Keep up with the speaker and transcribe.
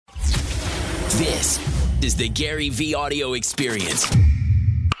This is the Gary V audio experience.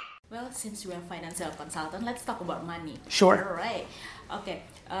 Well, since we are financial consultant, let's talk about money. Sure. All right. Okay.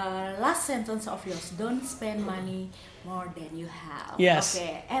 Last sentence of yours: don't spend money more than you have. Yes.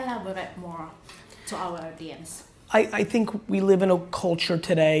 Okay. Elaborate more to our audience. I think we live in a culture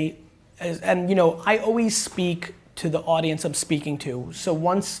today, and I always speak to the audience I'm speaking to. So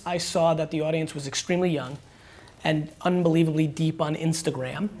once I saw that the audience was extremely young and unbelievably deep on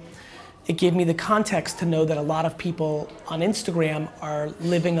Instagram, it gave me the context to know that a lot of people on Instagram are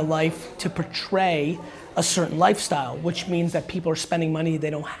living a life to portray a certain lifestyle, which means that people are spending money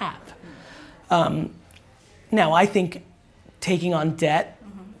they don't have. Now, I think taking on debt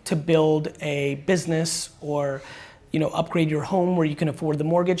to build a business or upgrade your home where you can afford the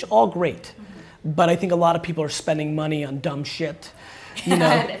mortgage, all great. But I think a lot of people are spending money on dumb shit,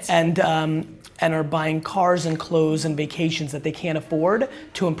 and are buying cars and clothes and vacations that they can't afford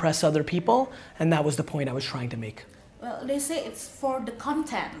to impress other people. And that was the point I was trying to make. Well, they say it's for the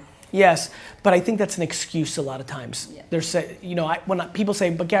content. Yes, but I think that's an excuse a lot of times. Yeah. When people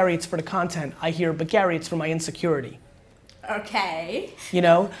say, but Gary, it's for the content, I hear, but Gary, it's for my insecurity. Okay.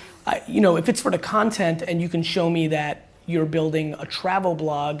 If it's for the content and you can show me that you're building a travel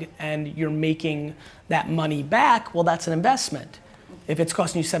blog and you're making that money back, well, that's an investment. If it's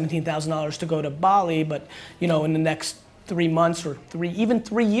costing you $17,000 to go to Bali, but in the next 3 months or even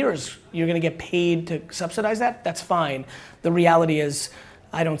 3 years, you're gonna get paid to subsidize that, that's fine. The reality is,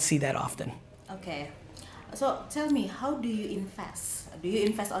 I don't see that often. Okay. So tell me, how do you invest? Do you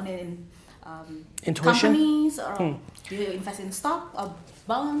invest only in Intuition? companies, or do you invest in stock or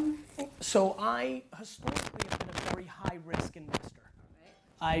bond? So I historically have been a very high risk investor.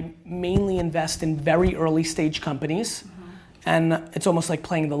 I mainly invest in very early stage companies, and it's almost like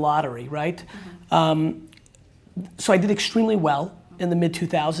playing the lottery, right? So I did extremely well in the mid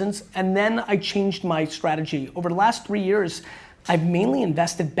 2000s, and then I changed my strategy. Over the last 3 years, I've mainly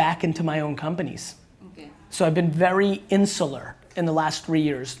invested back into my own companies. Okay. So I've been very insular in the last 3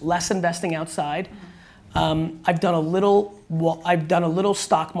 years, less investing outside. I've done a little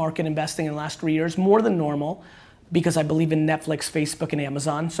stock market investing in the last 3 years, more than normal, because I believe in Netflix, Facebook, and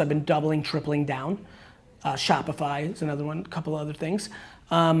Amazon. So I've been doubling, tripling down. Shopify is another one, a couple other things.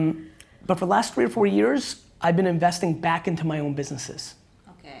 But for the last 3 or 4 years, I've been investing back into my own businesses.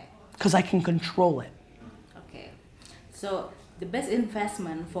 Okay. Because I can control it. Okay. So the best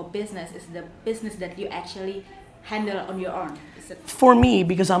investment for business is the business that you actually handle on your own. Is it? For me,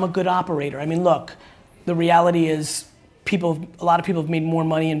 because I'm a good operator. I mean, look, the reality is a lot of people have made more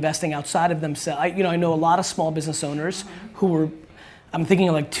money investing outside of themselves. I know a lot of small business owners who were, I'm thinking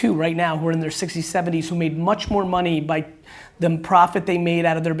of like 2 right now who are in their 60s, 70s, who made much more money by the profit they made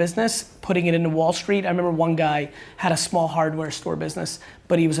out of their business, putting it into Wall Street. I remember one guy had a small hardware store business,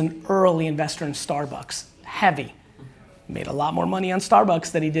 but he was an early investor in Starbucks, heavy. Made a lot more money on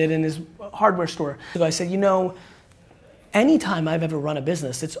Starbucks than he did in his hardware store. So I said, anytime I've ever run a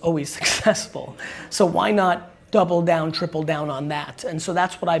business, it's always successful. So why not double down, triple down on that? And so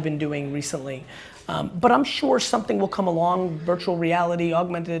that's what I've been doing recently. But I'm sure something will come along, virtual reality,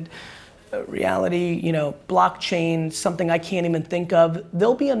 augmented reality, blockchain, something I can't even think of.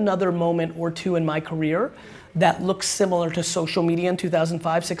 There'll be another moment or two in my career that looks similar to social media in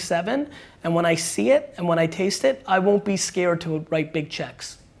 2005, 6, 7. And when I see it and when I taste it, I won't be scared to write big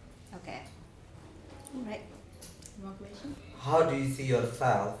checks. Okay. All right. More question? How do you see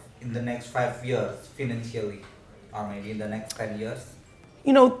yourself in the next 5 years financially, or maybe in the next 10 years?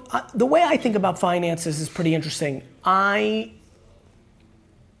 The way I think about finances is pretty interesting. I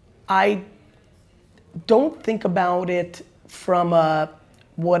don't think about it from my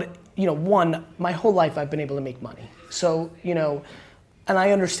whole life I've been able to make money. So, and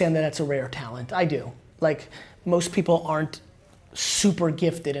I understand that that's a rare talent. I do. Like, most people aren't super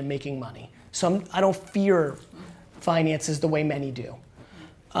gifted in making money. So I don't fear finances the way many do.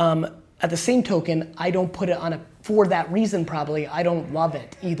 At the same token, I don't put it for that reason probably, I don't love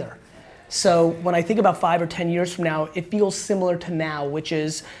it either. So when I think about 5 or 10 years from now, it feels similar to now, which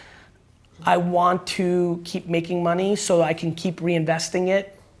is I want to keep making money so I can keep reinvesting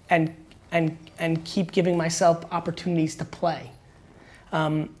it and keep giving myself opportunities to play.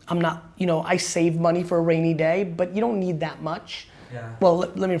 I'm not, I save money for a rainy day, but you don't need that much. Yeah. Well,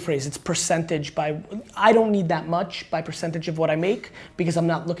 let me rephrase, it's percentage I don't need that much by percentage of what I make because I'm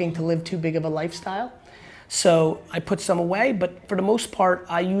not looking to live too big of a lifestyle. So I put some away, but for the most part,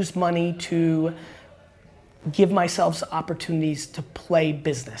 I use money to give myself opportunities to play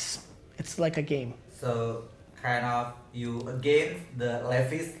business. It's like a game. So kind of you against the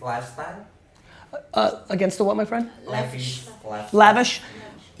lavish lifestyle? Against the what, my friend? Lavish lifestyle. Lavish?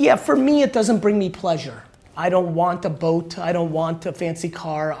 Yeah, for me, it doesn't bring me pleasure. I don't want a boat. I don't want a fancy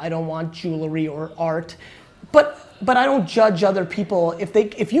car. I don't want jewelry or art. But I don't judge other people.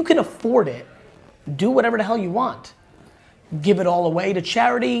 If you can afford it, do whatever the hell you want. Give it all away to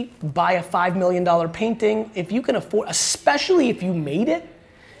charity, buy a $5 million painting. If you can afford, especially if you made it,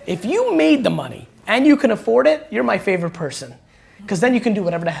 if you made the money and you can afford it, you're my favorite person. Because then you can do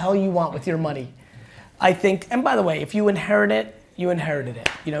whatever the hell you want with your money. I think, and by the way, if you inherit it, you inherited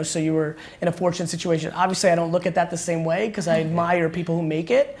it, so you were in a fortunate situation. Obviously, I don't look at that the same way because I admire people who make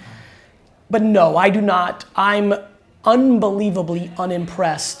it. But no, I do not. I'm unbelievably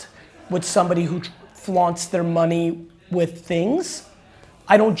unimpressed with somebody who flaunts their money with things.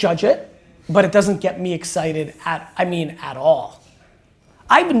 I don't judge it, but it doesn't get me excited at all.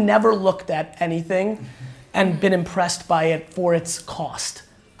 I've never looked at anything and been impressed by it for its cost.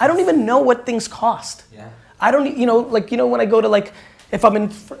 I don't even know what things cost. Yeah. I don't, when I go to if I'm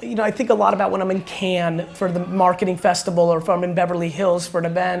in, I think a lot about when I'm in Cannes for the marketing festival, or if I'm in Beverly Hills for an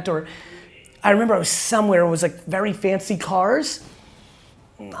event, or I remember I was somewhere, it was like very fancy cars.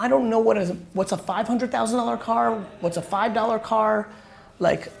 I don't know what's a $500,000 car, what's a $5 car.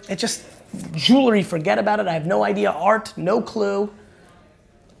 It just, jewelry, forget about it. I have no idea. Art, no clue.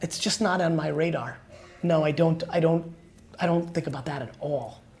 It's just not on my radar. No, I don't think about that at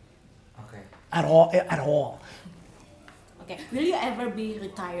all. Okay. At all. Okay, will you ever be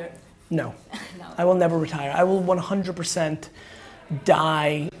retired? No. No. I will never retire. I will 100%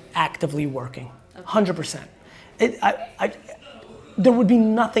 die actively working. 100%. There would be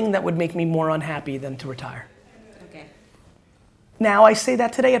nothing that would make me more unhappy than to retire. Okay. Now, I say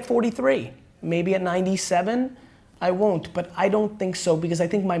that today at 43. Maybe at 97, I won't, but I don't think so, because I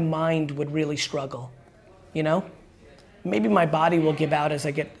think my mind would really struggle, Maybe my body will give out as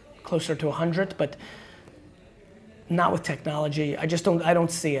I get closer to 100, but not with technology. I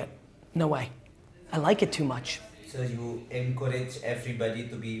don't see it. No way. I like it too much. So you encourage everybody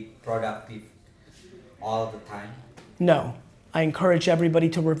to be productive all the time? No. I encourage everybody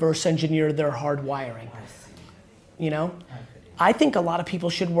to reverse engineer their hard wiring. I see. Okay. I think a lot of people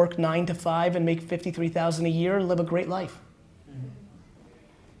should work 9 to 5 and make $53,000 a year and live a great life.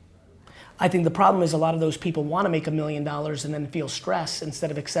 I think the problem is a lot of those people want to make $1 million and then feel stress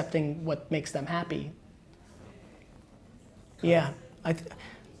instead of accepting what makes them happy. Yeah,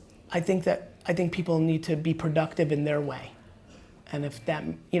 I think people need to be productive in their way. And if that,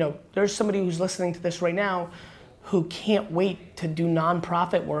 there's somebody who's listening to this right now who can't wait to do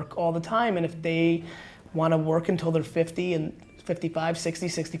nonprofit work all the time. And if they want to work until they're 50 and 55, 60,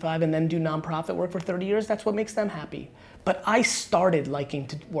 65, and then do nonprofit work for 30 years, that's what makes them happy. But I started liking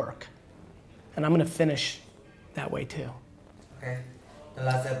to work. And I'm going to finish that way too. Okay. The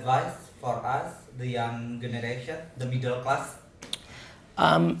last advice for us, the young generation, the middle class?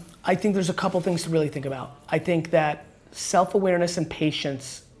 I think there's a couple things to really think about. I think that self-awareness and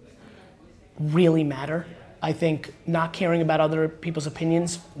patience really matter. I think not caring about other people's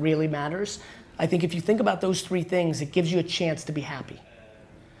opinions really matters. I think if you think about those 3 things, it gives you a chance to be happy.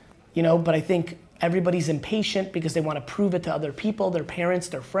 But I think everybody's impatient because they want to prove it to other people, their parents,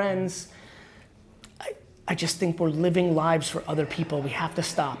 their friends. I just think we're living lives for other people. We have to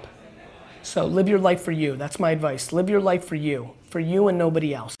stop. So live your life for you. That's my advice. Live your life for you and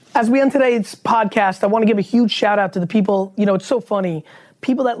nobody else. As we end today's podcast, I want to give a huge shout out to the people. It's so funny.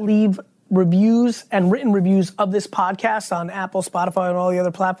 People that leave reviews and written reviews of this podcast on Apple, Spotify, and all the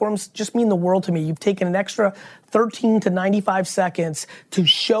other platforms just mean the world to me. You've taken an extra 13 to 95 seconds to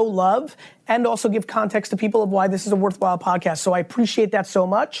show love and also give context to people of why this is a worthwhile podcast. So I appreciate that so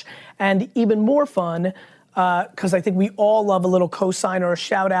much. And even more fun, because I think we all love a little cosign or a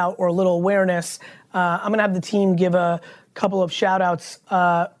shout out or a little awareness. I'm gonna have the team give a couple of shout outs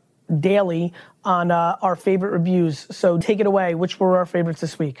daily on our favorite reviews. So take it away. Which were our favorites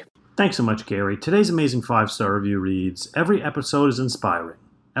this week? Thanks so much, Gary. Today's amazing 5-star review reads, "Every episode is inspiring.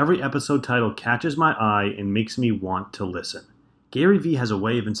 Every episode title catches my eye and makes me want to listen. Gary Vee has a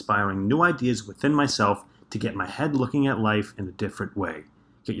way of inspiring new ideas within myself to get my head looking at life in a different way.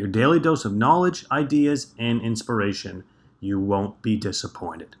 Get your daily dose of knowledge, ideas, and inspiration. You won't be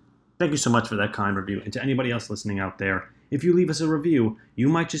disappointed." Thank you so much for that kind review. And to anybody else listening out there, if you leave us a review, you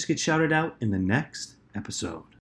might just get shouted out in the next episode.